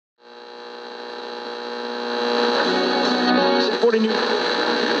According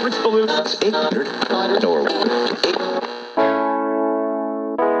to which balloons 800 or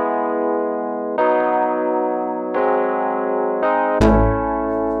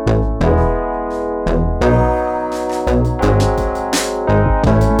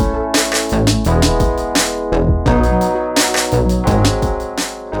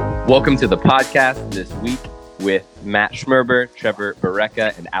Welcome to the podcast this week with Matt Schmerber, Trevor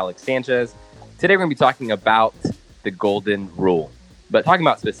Barreca, and Alex Sanchez. Today we're going to be talking about the golden rule, but talking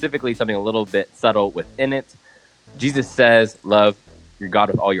about specifically something a little bit subtle within it. Jesus says, love your God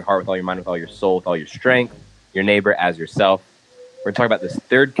with all your heart, with all your mind, with all your soul, with all your strength, your neighbor as yourself. We're going to talk about this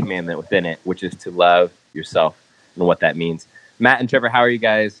third commandment within it, which is to love yourself and what that means. Matt and Trevor, how are you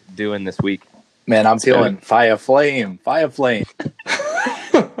guys doing this week? Man, I'm feeling fire flame.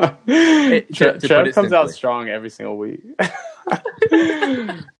 Trev comes out strong every single week.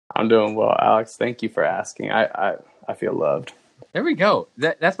 I'm doing well, Alex. Thank you for asking. I feel loved. There we go.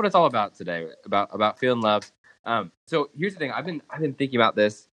 That's what it's all about today. About feeling loved. So here's the thing. I've been thinking about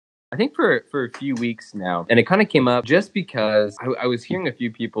this, I think for a few weeks now, and it kind of came up just because I was hearing a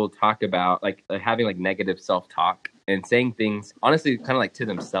few people talk about like having like negative self-talk and saying things honestly kind of like to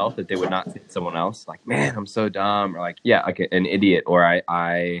themselves that they would not say to someone else, like, man, I'm so dumb, or like, yeah, like an idiot, or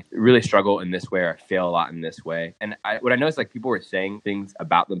I really struggle in this way, or I fail a lot in this way. And what I noticed, like, people were saying things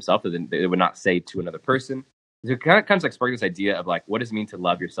about themselves that they would not say to another person. So it kind of like sparked this idea of like, what does it mean to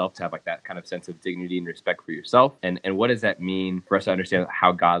love yourself, to have like that kind of sense of dignity and respect for yourself? And what does that mean for us to understand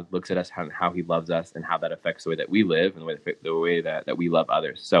how God looks at us, how he loves us, and how that affects the way that we live and the way that we love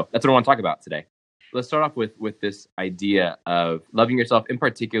others. So that's what I want to talk about today. Let's start off with this idea of loving yourself, in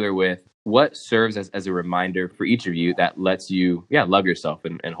particular with what serves as a reminder for each of you that lets you, love yourself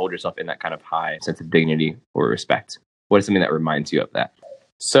and hold yourself in that kind of high sense of dignity or respect. What is something that reminds you of that?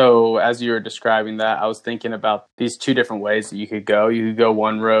 So as you were describing that, I was thinking about these two different ways that you could go. You could go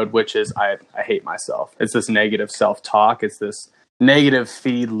one road, which is I hate myself. It's this negative self-talk. It's this negative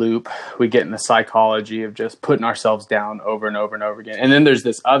feed loop we get in the psychology of just putting ourselves down over and over and over again. And then there's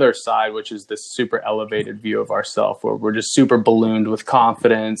this other side, which is this super elevated view of ourselves, where we're just super ballooned with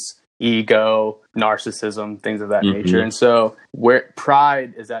confidence, ego, narcissism, things of that nature. And so where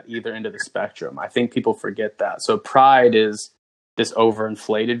pride is at either end of the spectrum. I think people forget that. So pride is this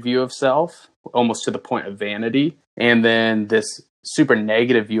overinflated view of self, almost to the point of vanity. And then this super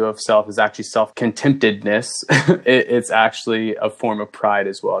negative view of self is actually self-contemptedness. It's actually a form of pride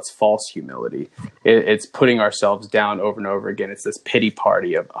as well. It's false humility. It's putting ourselves down over and over again. It's this pity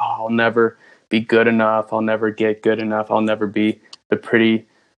party of, I'll never be good enough. I'll never get good enough. I'll never be the pretty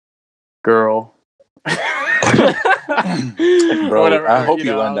girl. Bro, whatever, I hope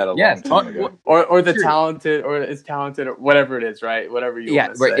you learned that a long time ago. Or the talented, or is talented, or whatever it is, right? Whatever you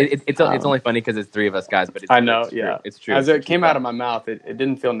want to say. It's only funny because it's three of us guys, but I know, it's true. As it came out of my mouth, it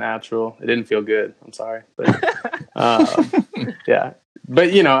didn't feel natural. It didn't feel good. I'm sorry, but yeah.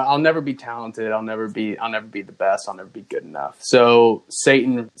 But I'll never be talented. I'll never be the best. I'll never be good enough. So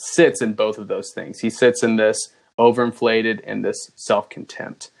Satan sits in both of those things. He sits in this overinflated and this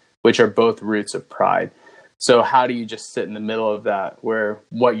self-contempt, which are both roots of pride. So how do you just sit in the middle of that, where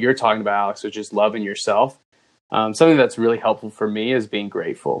what you're talking about, Alex, which is loving yourself? Something that's really helpful for me is being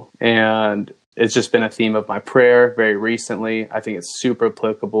grateful. And it's just been a theme of my prayer very recently. I think it's super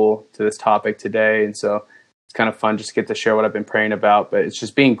applicable to this topic today. And so it's kind of fun just to get to share what I've been praying about. But it's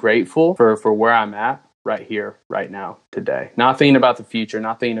just being grateful for where I'm at right here, right now, today. Not thinking about the future,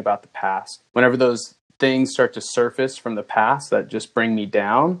 not thinking about the past. Whenever those things start to surface from the past that just bring me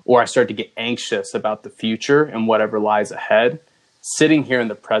down, or I start to get anxious about the future and whatever lies ahead, sitting here in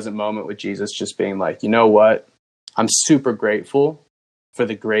the present moment with Jesus, just being like, you know what? I'm super grateful for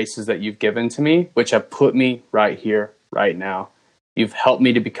the graces that you've given to me, which have put me right here, right now. You've helped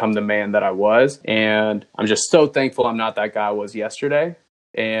me to become the man that I was. And I'm just so thankful I'm not that guy I was yesterday.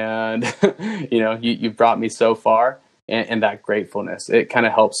 And, you've brought me so far. And that gratefulness, it kind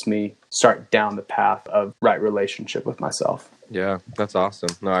of helps me start down the path of right relationship with myself. Yeah, that's awesome.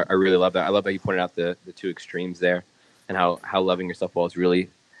 No, I really love that. I love how you pointed out the two extremes there, and how loving yourself well is really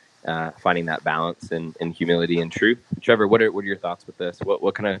finding that balance in humility and truth. Trevor, what are your thoughts with this?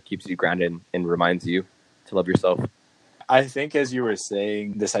 What kind of keeps you grounded and reminds you to love yourself? I think, as you were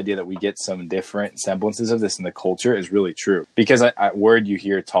saying, this idea that we get some different semblances of this in the culture is really true. Because a word you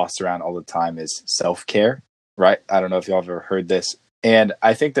hear tossed around all the time is self-care. Right? I don't know if y'all have ever heard this. And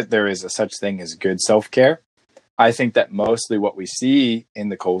I think that there is a such thing as good self-care. I think that mostly what we see in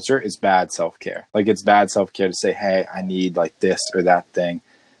the culture is bad self-care. Like, it's bad self-care to say, hey, I need like this or that thing.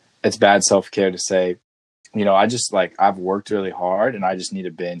 It's bad self-care to say, I just I've worked really hard and I just need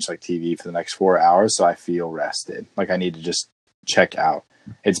to binge like TV for the next 4 hours so I feel rested. Like, I need to just check out.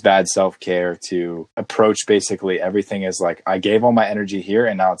 It's bad self-care to approach basically everything as like, I gave all my energy here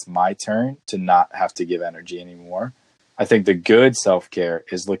and now it's my turn to not have to give energy anymore. I think the good self-care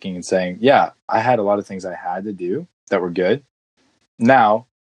is looking and saying, yeah, I had a lot of things I had to do that were good. Now,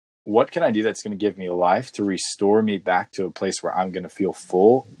 what can I do that's going to give me life to restore me back to a place where I'm going to feel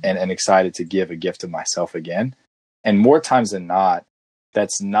full and excited to give a gift of myself again? And more times than not,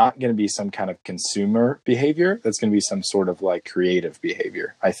 that's not going to be some kind of consumer behavior. That's going to be some sort of like creative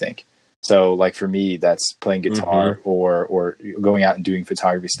behavior, I think. So like for me, that's playing guitar or going out and doing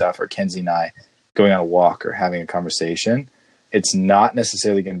photography stuff, or Kenzie and I going on a walk or having a conversation. It's not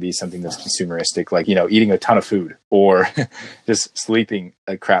necessarily going to be something that's consumeristic, like, eating a ton of food or just sleeping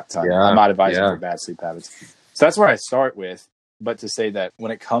a crap ton. Yeah, I'm not advising for bad sleep habits. So that's where I start with. But to say that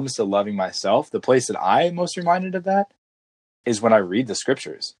when it comes to loving myself, the place that I am most reminded of that is when I read the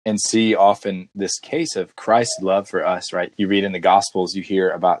scriptures and see often this case of Christ's love for us, right? You read in the Gospels, you hear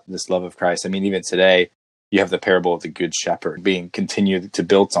about this love of Christ. I mean, even today, you have the parable of the Good Shepherd being continued to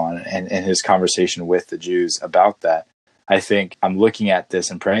build on, and his conversation with the Jews about that. I think I'm looking at this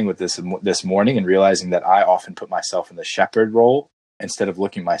and praying with this morning and realizing that I often put myself in the shepherd role instead of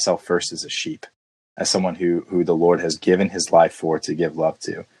looking myself first as a sheep, as someone who the Lord has given his life for to give love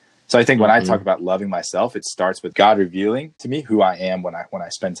to. So I think when I talk about loving myself, it starts with God revealing to me who I am when I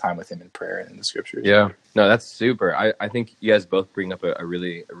spend time with him in prayer and in the scriptures. Yeah, no, that's super. I think you guys both bring up a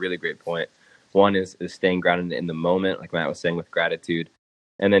really great point. One is staying grounded in the moment, like Matt was saying, with gratitude.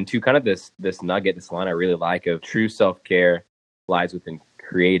 And then two, kind of this nugget, this line I really like of true self-care lies within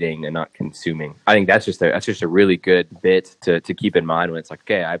creating and not consuming. I think that's just a really good bit to keep in mind when it's like,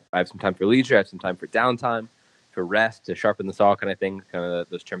 okay, I have some time for leisure, I have some time for downtime, for rest, to sharpen the saw kind of thing, kind of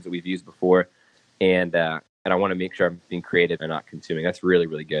those terms that we've used before. And I want to make sure I'm being creative and not consuming. That's really,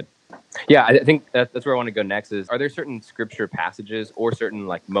 really good. Yeah, I think that's where I want to go next is, are there certain scripture passages or certain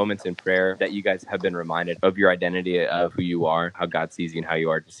like moments in prayer that you guys have been reminded of your identity, of who you are, how God sees you and how you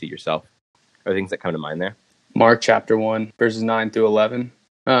are to see yourself? Are there things that come to mind there? Mark chapter 1, verses 9 through 11.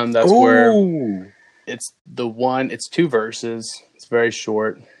 That's where it's it's 2 verses. It's very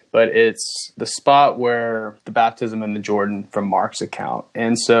short, but it's the spot where the baptism in the Jordan from Mark's account.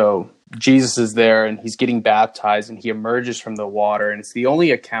 And so Jesus is there and he's getting baptized and he emerges from the water. And it's the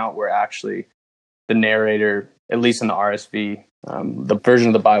only account where actually the narrator, at least in the RSV, the version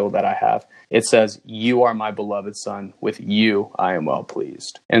of the Bible that I have, it says, "You are my beloved son. With you, I am well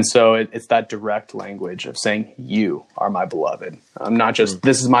pleased." And so it's that direct language of saying, you are my beloved. I'm not just,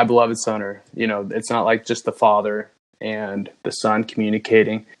 this is my beloved son, or, it's not like just the father and the son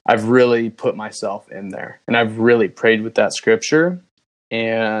communicating. I've really put myself in there and I've really prayed with that scripture.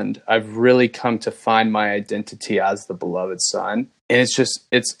 And I've really come to find my identity as the beloved son. And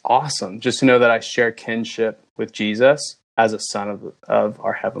it's awesome just to know that I share kinship with Jesus as a son of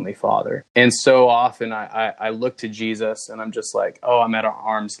our Heavenly Father. And so often I look to Jesus and I'm just like, oh, I'm at an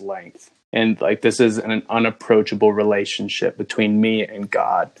arm's length. And like, this is an unapproachable relationship between me and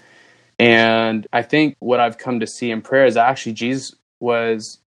God. And I think what I've come to see in prayer is actually Jesus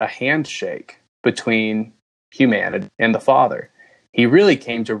was a handshake between humanity and the Father. He really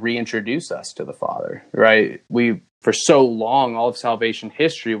came to reintroduce us to the Father, right? For so long, all of salvation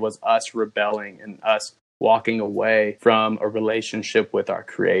history was us rebelling and us walking away from a relationship with our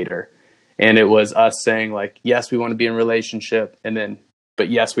Creator. And it was us saying like, yes, we want to be in a relationship. But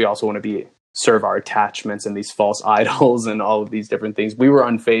yes, we also want to serve our attachments and these false idols and all of these different things. We were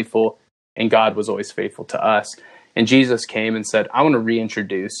unfaithful and God was always faithful to us. And Jesus came and said, I want to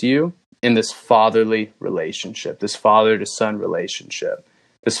reintroduce you in this fatherly relationship, this father to son relationship,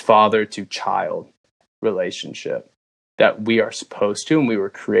 this father to child relationship that we are supposed to and we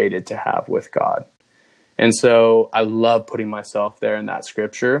were created to have with God. And so I love putting myself there in that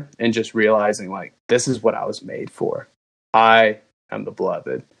scripture and just realizing like, this is what I was made for. I am the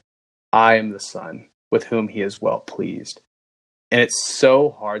beloved. I am the son with whom he is well pleased. And it's so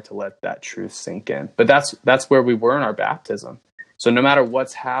hard to let that truth sink in. But that's where we were in our baptism. So no matter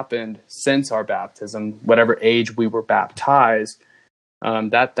what's happened since our baptism, whatever age we were baptized,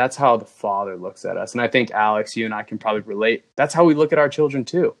 that's how the Father looks at us. And I think, Alex, you and I can probably relate. That's how we look at our children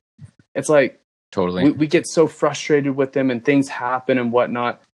too. It's like, totally, we get so frustrated with them and things happen and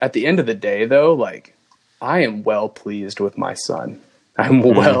whatnot. At the end of the day, though, like, I am well pleased with my son. I'm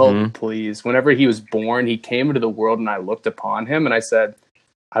well pleased. Whenever he was born, he came into the world and I looked upon him and I said,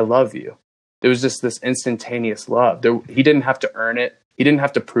 I love you. There was just this instantaneous love. He didn't have to earn it. He didn't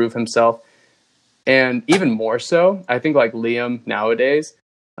have to prove himself. And even more so, I think like Liam nowadays,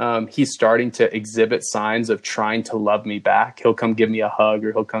 he's starting to exhibit signs of trying to love me back. He'll come give me a hug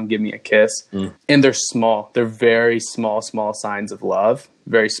or he'll come give me a kiss. And they're small. They're very small signs of love,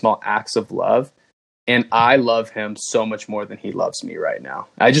 very small acts of love. And I love him so much more than he loves me right now.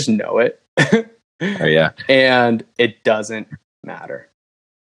 I just know it. Oh, yeah. And it doesn't matter.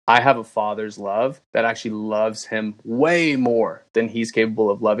 I have a father's love that actually loves him way more than he's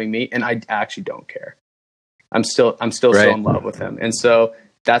capable of loving me. And I actually don't care. I'm still so in love with him. And so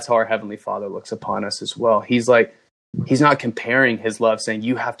that's how our Heavenly Father looks upon us as well. He's not comparing his love saying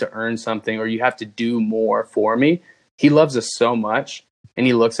you have to earn something or you have to do more for me. He loves us so much. And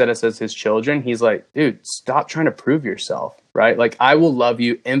he looks at us as his children. He's like, dude, stop trying to prove yourself, right? Like, I will love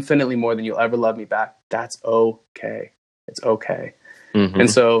you infinitely more than you'll ever love me back. That's okay. It's okay. Mm-hmm. And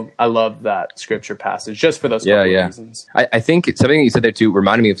so I love that scripture passage just for those couple of reasons. I think something you said there too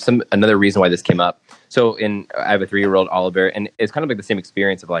reminded me of another reason why this came up. So I have a 3-year-old Oliver, and it's kind of like the same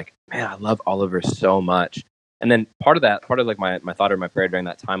experience of like, man, I love Oliver so much. And then part of like my thought or my prayer during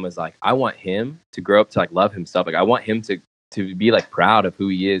that time was like, I want him to grow up to like love himself. Like I want him to be like proud of who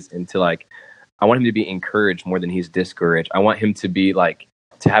he is, and to like, I want him to be encouraged more than he's discouraged. I want him to be like,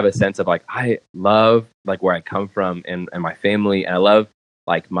 to have a sense of like, I love like where I come from and my family. And I love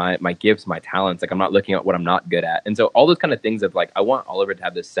like my gifts, my talents. Like I'm not looking at what I'm not good at. And so all those kind of things of like, I want Oliver to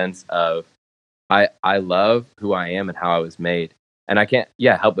have this sense of, I love who I am and how I was made. And I can't,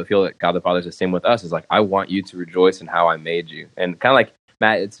 help but feel that God the Father is the same with us. Is like, I want you to rejoice in how I made you. And kind of like,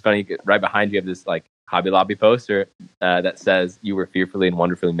 Matt, it's funny, right behind you have this like Hobby Lobby poster that says you were fearfully and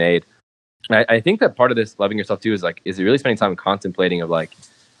wonderfully made. I think that part of this loving yourself too is really spending time contemplating of like,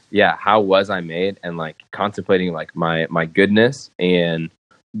 how was I made, and like contemplating like my goodness and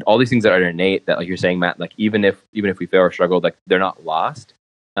all these things that are innate that like you're saying, Matt, like even if we fail or struggle, like they're not lost.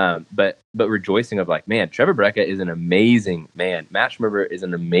 But rejoicing of like, man, Trevor Brecka is an amazing man. Matt Schmerber is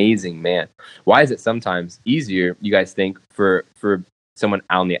an amazing man. Why is it sometimes easier, you guys think, for someone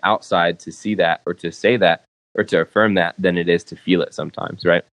on the outside to see that or to say that or to affirm that than it is to feel it sometimes,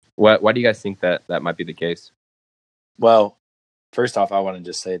 right? Why do you guys think that might be the case? Well, first off, I want to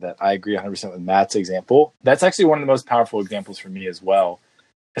just say that I agree 100% with Matt's example. That's actually one of the most powerful examples for me as well,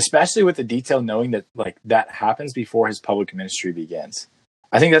 especially with the detail knowing that like that happens before his public ministry begins.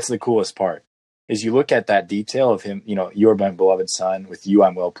 I think that's the coolest part is you look at that detail of him, you are my beloved son, with you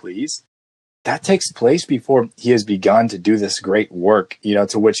I'm well pleased. That takes place before he has begun to do this great work,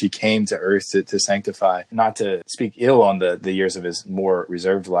 to which he came to earth to sanctify, not to speak ill on the years of his more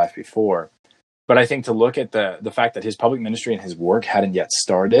reserved life before. But I think to look at the fact that his public ministry and his work hadn't yet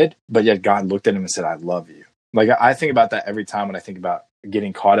started, but yet God looked at him and said, I love you. Like I think about that every time when I think about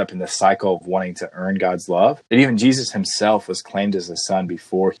getting caught up in the cycle of wanting to earn God's love. That even Jesus himself was claimed as a son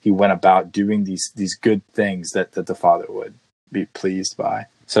before he went about doing these good things that the Father would be pleased by.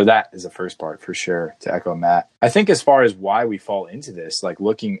 So that is the first part for sure, to echo Matt. I think as far as why we fall into this, like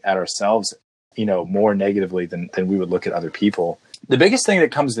looking at ourselves, more negatively than we would look at other people. The biggest thing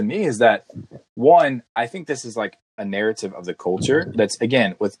that comes to me is that, one, I think this is like a narrative of the culture that's,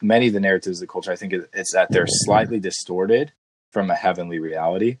 again, with many of the narratives of the culture, I think it's that they're slightly distorted from a heavenly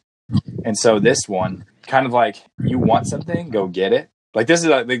reality. And so this one, kind of like, you want something, go get it. Like this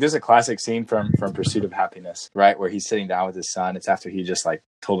is a classic scene from Pursuit of Happiness, right? Where he's sitting down with his son. It's after he just like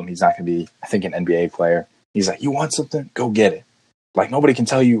told him he's not going to be, I think, an NBA player. He's like, you want something? Go get it. Like nobody can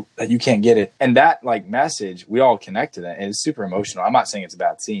tell you that you can't get it. And that like message, we all connect to that. And it's super emotional. I'm not saying it's a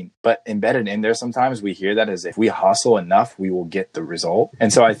bad scene, but embedded in there, sometimes we hear that as if we hustle enough, we will get the result.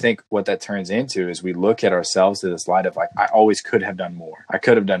 And so I think what that turns into is we look at ourselves to this light of like, I always could have done more. I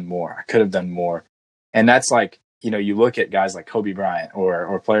could have done more. I could have done more. And that's like, you look at guys like Kobe Bryant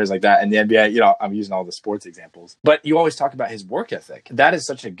or players like that in the NBA, I'm using all the sports examples, but you always talk about his work ethic. That is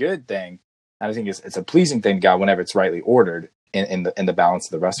such a good thing. And I think it's a pleasing thing to God whenever it's rightly ordered in the balance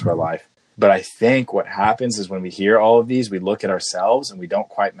of the rest of our life. But I think what happens is when we hear all of these, we look at ourselves and we don't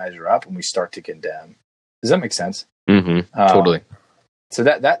quite measure up and we start to condemn. Does that make sense? Mm-hmm. Totally. So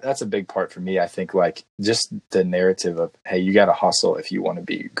that's a big part for me. I think like just the narrative of, hey, you got to hustle if you want to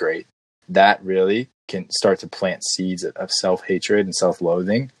be great. That really can start to plant seeds of self-hatred and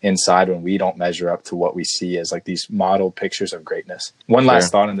self-loathing inside when we don't measure up to what we see as like these model pictures of greatness. One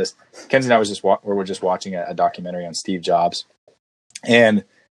last thought on this. Kenzie and I were just watching a documentary on Steve Jobs. And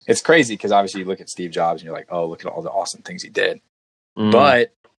it's crazy because obviously you look at Steve Jobs and you're like, oh, look at all the awesome things he did.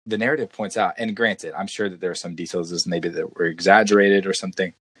 But the narrative points out, and granted, I'm sure that there are some details maybe that were exaggerated or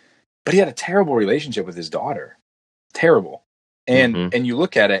something, but he had a terrible relationship with his daughter. Terrible. And you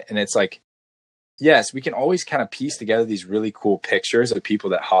look at it and it's like, yes, we can always kind of piece together these really cool pictures of people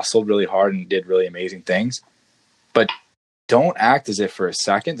that hustled really hard and did really amazing things. But don't act as if for a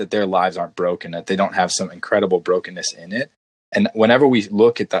second that their lives aren't broken, that they don't have some incredible brokenness in it. And whenever we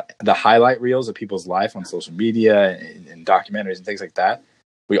look at the highlight reels of people's life on social media and documentaries and things like that,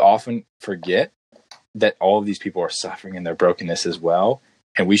 we often forget that all of these people are suffering in their brokenness as well.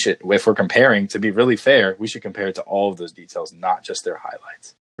 And we should, if we're comparing, to be really fair, we should compare it to all of those details, not just their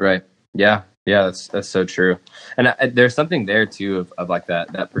highlights. Right. Yeah. Yeah. That's so true. And there's something there too of like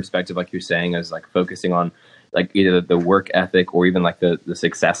that perspective, like you're saying, is like focusing on like either the work ethic or even like the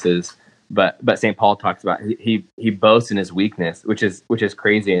successes. But St. Paul talks about he boasts in his weakness, which is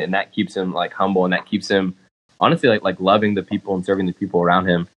crazy, and that keeps him like humble, and that keeps him honestly like loving the people and serving the people around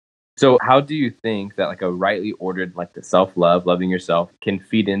him. So how do you think that like a rightly ordered like the self-love, loving yourself, can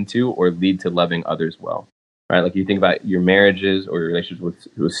feed into or lead to loving others well? Right? Like you think about your marriages or your relationships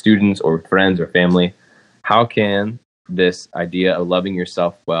with students or with friends or family. How can this idea of loving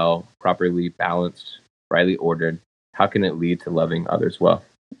yourself well, properly balanced, rightly ordered, how can it lead to loving others well?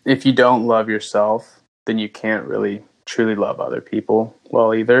 If you don't love yourself, then you can't really truly love other people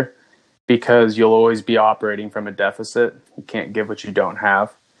well either, because you'll always be operating from a deficit. You can't give what you don't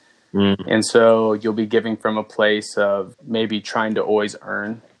have. And so you'll be giving from a place of maybe trying to always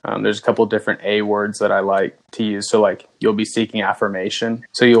earn. There's a couple different A words that I like to use. So like you'll be seeking affirmation.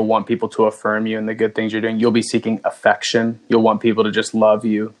 So you'll want people to affirm you and the good things you're doing. You'll be seeking affection. You'll want people to just love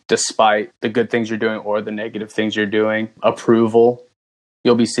you despite the good things you're doing or the negative things you're doing. Approval.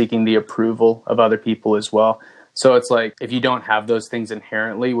 You'll be seeking the approval of other people as well. So it's like if you don't have those things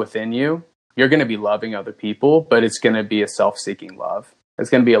inherently within you, you're going to be loving other people, but it's going to be a self-seeking love. It's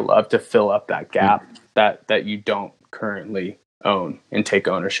going to be a love to fill up that gap that you don't currently own and take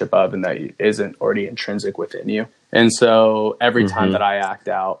ownership of, and that isn't already intrinsic within you. And so every time that I act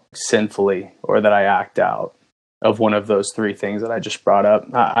out sinfully, or that I act out of one of those three things that I just brought up,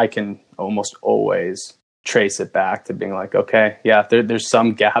 I can almost always trace it back to being like, okay, yeah, there's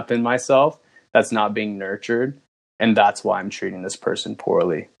some gap in myself that's not being nurtured. And that's why I'm treating this person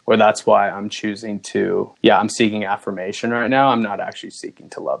poorly, or that's why I'm choosing to, I'm seeking affirmation right now. I'm not actually seeking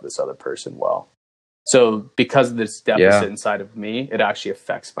to love this other person well. So because of this deficit inside of me, it actually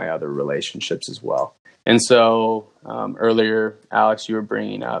affects my other relationships as well. And so earlier, Alex, you were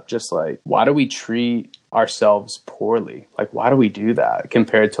bringing up just like, why do we treat ourselves poorly? Like, why do we do that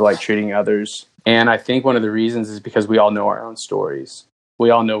compared to like treating others? And I think one of the reasons is because we all know our own stories. We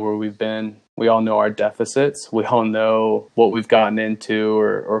all know where we've been. We all know our deficits. We all know what we've gotten into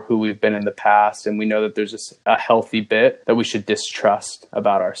or who we've been in the past. And we know that there's a healthy bit that we should distrust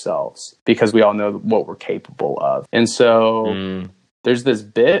about ourselves because we all know what we're capable of. And so there's this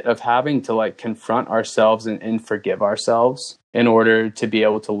bit of having to like confront ourselves and forgive ourselves in order to be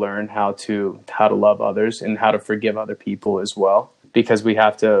able to learn how to love others and how to forgive other people as well. Because we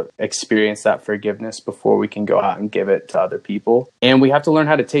have to experience that forgiveness before we can go out and give it to other people. And we have to learn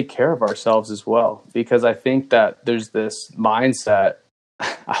how to take care of ourselves as well. Because I think that there's this mindset.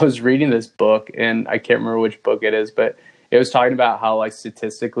 I was reading this book, and I can't remember which book it is, but it was talking about how like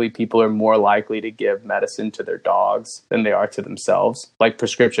statistically people are more likely to give medicine to their dogs than they are to themselves, like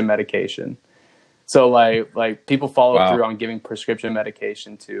prescription medication. So like people follow through on giving prescription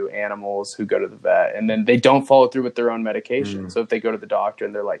medication to animals who go to the vet, and then they don't follow through with their own medication. So if they go to the doctor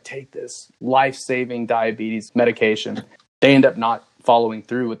and they're like, take this life-saving diabetes medication, they end up not following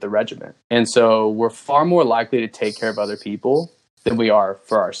through with the regimen. And so we're far more likely to take care of other people than we are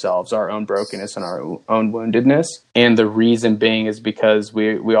for ourselves, our own brokenness and our own woundedness. And the reason being is because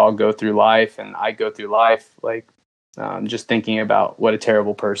we all go through life, and I go through life like just thinking about what a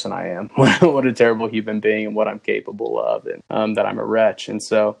terrible person I am, what a terrible human being, and what I'm capable of, and that I'm a wretch. And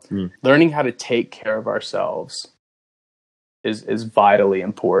so learning how to take care of ourselves is vitally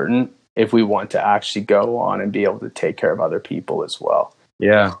important if we want to actually go on and be able to take care of other people as well.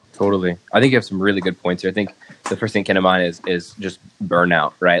 Yeah, totally. I think you have some really good points here. I think the first thing that came to mind is just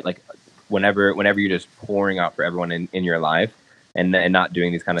burnout, right? Like whenever you're just pouring out for everyone in your life, and not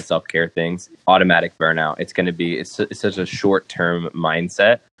doing these kind of self-care things, automatic burnout. It's such a short-term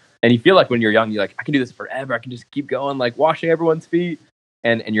mindset. And you feel like when you're young, you're like, I can do this forever. I can just keep going, like washing everyone's feet.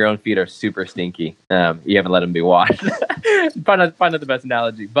 And your own feet are super stinky. You haven't let them be washed. Probably not the best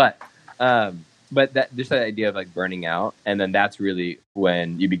analogy. But that just that idea of like burning out. And then that's really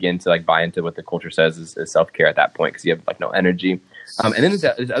when you begin to like buy into what the culture says is self-care at that point, because you have like no energy. And then there's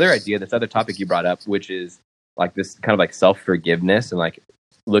this other idea, this other topic you brought up, which is like this kind of like self-forgiveness and like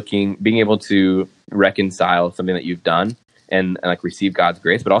being able to reconcile something that you've done and like receive God's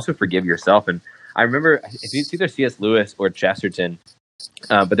grace, but also forgive yourself. And I remember it's either C.S. Lewis or Chesterton,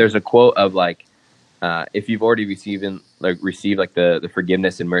 but there's a quote of like, if you've already received like the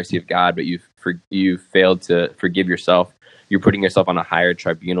forgiveness and mercy of God, but you've failed to forgive yourself, you're putting yourself on a higher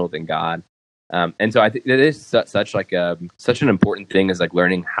tribunal than God. And so I think that is such an important thing, is like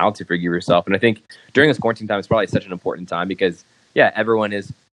learning how to forgive yourself. And I think during this quarantine time, it's probably such an important time because everyone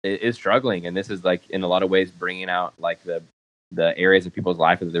is struggling, and this is like in a lot of ways bringing out like the areas of people's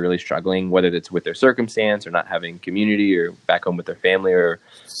life that they're really struggling, whether it's with their circumstance or not having community or back home with their family or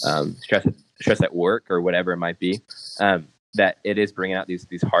stress at work or whatever it might be. That it is bringing out these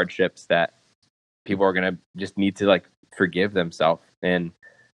hardships that people are going to just need to like forgive themselves. And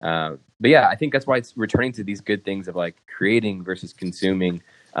but yeah, I think that's why it's returning to these good things of like creating versus consuming,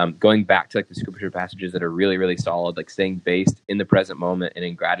 going back to like the scripture passages that are really, really solid, like staying based in the present moment and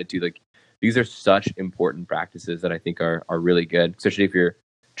in gratitude. Like these are such important practices that I think are really good, especially if you're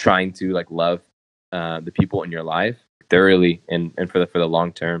trying to like love the people in your life thoroughly and for the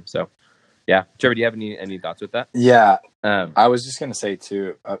long term. So yeah, Trevor, do you have any thoughts with that? Yeah, I was just going to say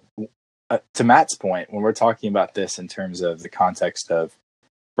too, to Matt's point, when we're talking about this in terms of the context of,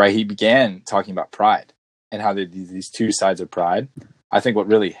 right, he began talking about pride and how these two sides of pride. I think what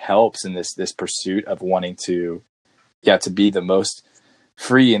really helps in this pursuit of wanting to be the most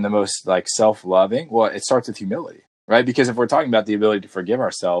free and the most like self-loving, well, it starts with humility, right? Because if we're talking about the ability to forgive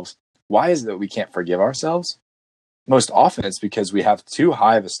ourselves, why is it that we can't forgive ourselves? Most often it's because we have too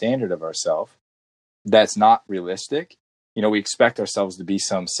high of a standard of ourselves that's not realistic. You know, we expect ourselves to be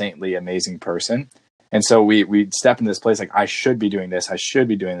some saintly, amazing person. And so we step into this place like, I should be doing this. I should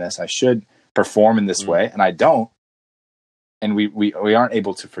be doing this. I should perform in this way. And I don't. And we aren't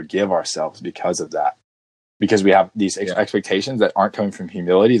able to forgive ourselves because of that, because we have these expectations that aren't coming from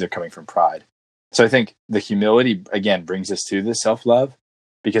humility. They're coming from pride. So I think the humility, again, brings us to this self-love,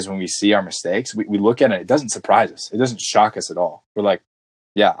 because when we see our mistakes, we look at it. It doesn't surprise us. It doesn't shock us at all. We're like,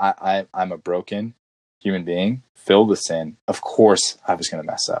 yeah, I'm a broken human being filled with sin. Of course I was going to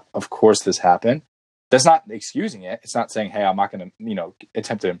mess up. Of course this happened. That's not excusing it. It's not saying, hey, I'm not going to,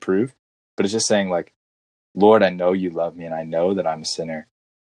 attempt to improve, but it's just saying like, Lord, I know you love me and I know that I'm a sinner.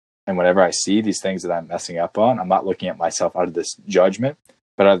 And whenever I see these things that I'm messing up on, I'm not looking at myself out of this judgment,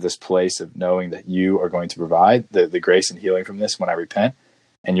 but out of this place of knowing that you are going to provide the grace and healing from this when I repent.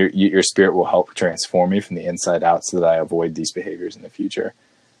 And your spirit will help transform me from the inside out so that I avoid these behaviors in the future.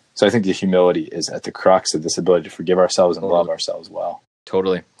 So I think the humility is at the crux of this ability to forgive ourselves and love ourselves well.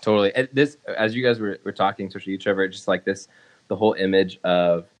 Totally. And this, as you guys were talking, especially you, Trevor, just like this, the whole image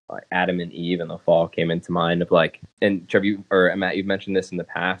of Adam and Eve and the fall came into mind of like, and Trevor, or Matt, you've mentioned this in the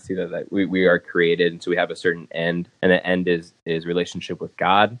past, that we are created, and so we have a certain end, and the end is relationship with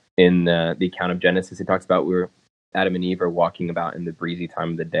God. In the account of Genesis, it talks about Adam and Eve are walking about in the breezy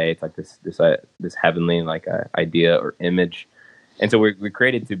time of the day. It's like this heavenly like idea or image. And so we're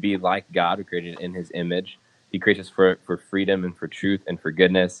created to be like God. We're created in his image. He creates us for freedom and for truth and for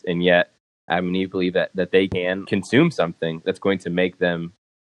goodness. And yet Adam and Eve believe that they can consume something that's going to make them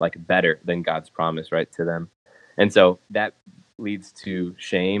like better than God's promise, right, to them. And so that leads to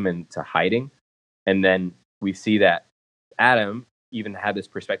shame and to hiding. And then we see that Adam even had this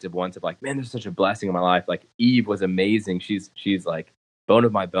perspective once of like, man, there's such a blessing in my life. Like Eve was amazing. She's like bone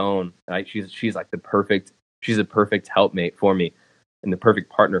of my bone. Right? She's like she's a perfect helpmate for me and the perfect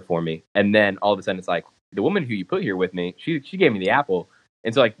partner for me. And then all of a sudden it's like, the woman who you put here with me, she gave me the apple.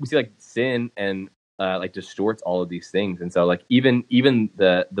 And so like we see like sin and like distorts all of these things. And so like even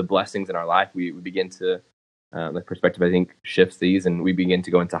the blessings in our life, we begin to the perspective, I think, shifts these, and we begin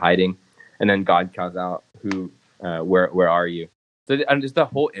to go into hiding. And then God calls out, where are you? So just the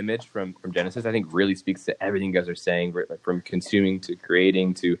whole image from Genesis, I think, really speaks to everything you guys are saying, like from consuming to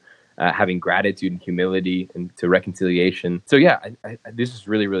creating to having gratitude and humility and to reconciliation. So yeah, this is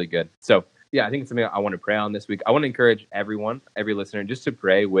really, really good. So yeah, I think it's something I want to pray on this week. I want to encourage everyone, every listener, just to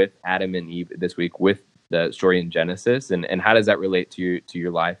pray with Adam and Eve this week with the story in Genesis, and how does that relate to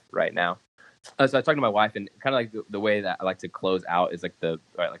your life right now? So I was talking to my wife, and kind of like the way that I like to close out is like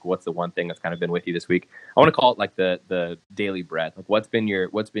what's the one thing that's kind of been with you this week? I want to call it like the daily bread. Like what's been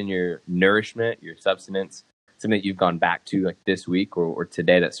your nourishment, your substance, something that you've gone back to like this week or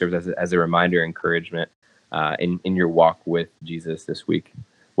today that serves as a reminder, encouragement in your walk with Jesus this week.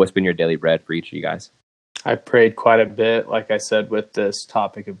 What's been your daily bread for each of you guys? I prayed quite a bit, like I said, with this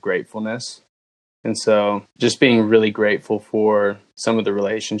topic of gratefulness. And so just being really grateful for some of the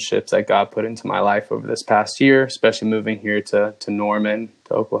relationships that God put into my life over this past year, especially moving here to Norman,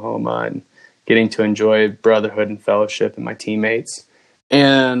 to Oklahoma, and getting to enjoy brotherhood and fellowship and my teammates.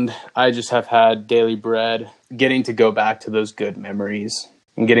 And I just have had daily bread, getting to go back to those good memories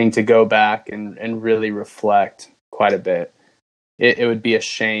and getting to go back and really reflect quite a bit. it would be a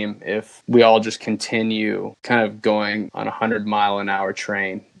shame if we all just continue kind of going on 100-mile-an-hour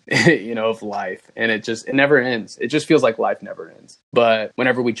train, of life. And it never ends. It just feels like life never ends. But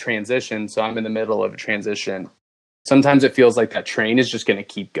whenever we transition, so I'm in the middle of a transition, sometimes it feels like that train is just going to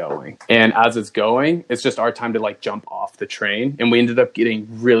keep going. And as it's going, it's just our time to like jump off the train. And we ended up getting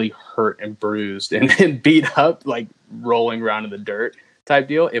really hurt and bruised and beat up, like rolling around in the dirt type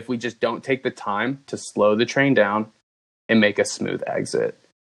deal, if we just don't take the time to slow the train down and make a smooth exit.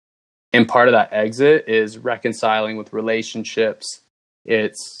 And part of that exit is reconciling with relationships.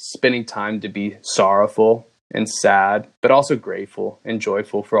 It's spending time to be sorrowful and sad, but also grateful and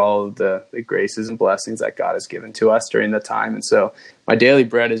joyful for all of the graces and blessings that God has given to us during the time. And so my daily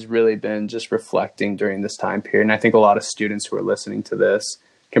bread has really been just reflecting during this time period. And I think a lot of students who are listening to this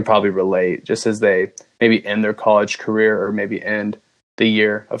can probably relate, just as they maybe end their college career or maybe end the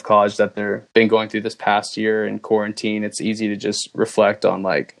year of college that they've been going through this past year in quarantine. It's easy to just reflect on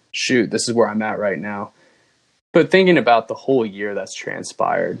like, shoot, this is where I'm at right now. But thinking about the whole year that's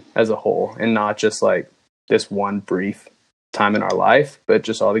transpired as a whole, and not just like this one brief time in our life, but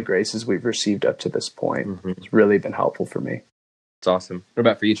just all the graces we've received up to this point. It's really been helpful for me. It's awesome. What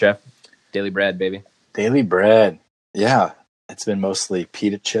about for you, Jeff? Daily bread, baby. Daily bread. Yeah. It's been mostly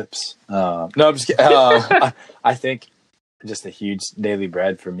pita chips. No, I'm just kidding. I think just a huge daily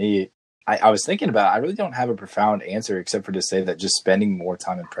bread for me. I was thinking about, I really don't have a profound answer except for to say that just spending more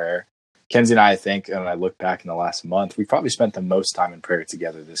time in prayer. Kenzie and I think, and I look back in the last month, we probably spent the most time in prayer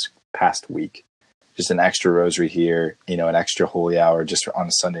together this past week. Just an extra rosary here, an extra holy hour just on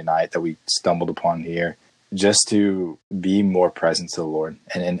a Sunday night that we stumbled upon here. Just to be more present to the Lord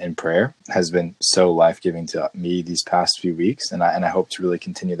and in prayer has been so life-giving to me these past few weeks. And I hope to really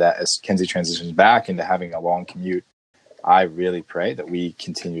continue that as Kenzie transitions back into having a long commute. I really pray that we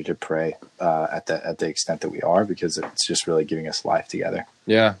continue to pray at the extent that we are, because it's just really giving us life together.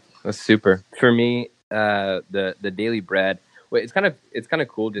 Yeah, that's super. For me, the daily bread. Well, it's kind of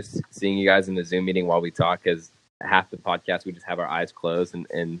cool just seeing you guys in the Zoom meeting while we talk, because half the podcast we just have our eyes closed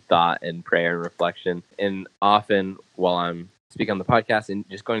and thought and prayer and reflection. And often while I'm speaking on the podcast and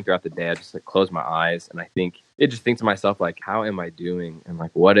just going throughout the day, I just like close my eyes and I think to myself, like, how am I doing? And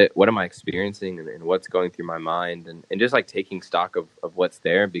like, what am I experiencing and what's going through my mind, and just like taking stock of what's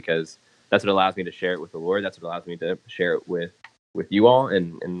there, because that's what allows me to share it with the Lord. That's what allows me to share it with you all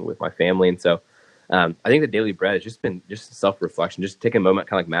and with my family. And so I think the daily bread has just been just self-reflection, just taking a moment,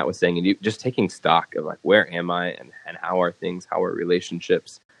 kind of like Matt was saying, and just taking stock of like, where am I and how are things, how are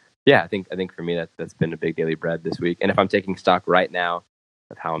relationships? Yeah, I think for me that's been a big daily bread this week. And if I'm taking stock right now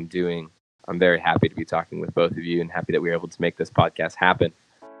of how I'm doing, I'm very happy to be talking with both of you and happy that we were able to make this podcast happen.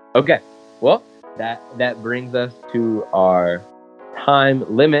 Okay, well, that brings us to our time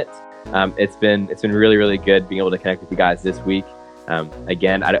limit. It's been really, really good being able to connect with you guys this week.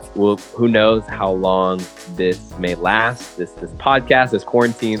 Again, who knows how long this may last, this podcast, this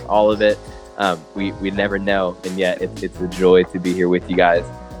quarantine, all of it. We never know, and yet it's a joy to be here with you guys.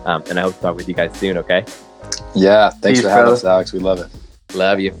 And I hope to talk with you guys soon, okay? Yeah, thanks for having us, Alex. We love it.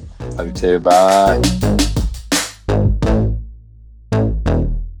 Love you. Love you too. Bye.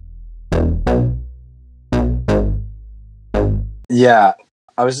 Yeah,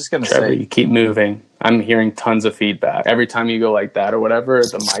 I was just going to Trevor, say, you keep moving. I'm hearing tons of feedback. Every time you go like that or whatever,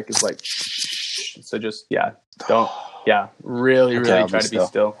 the mic is like, so just, really I'll try to be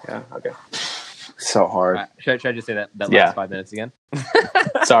still. Yeah, okay. So hard. Right. Should I just say that last 5 minutes again?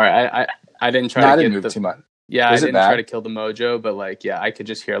 Sorry, I didn't try to move too much. Yeah, I didn't try to kill the mojo, but like, I could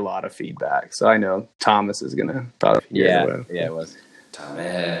just hear a lot of feedback. So I know Thomas is going to probably hear it. Yeah, it was.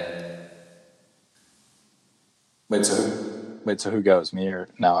 Wait, so who goes? Me or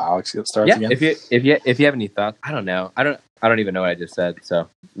now Alex starts again? If you have any thoughts, I don't know. I don't even know what I just said. So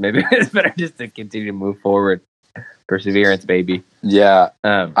maybe it's better just to continue to move forward. Perseverance, baby. Yeah.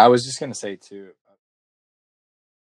 I was just gonna say too.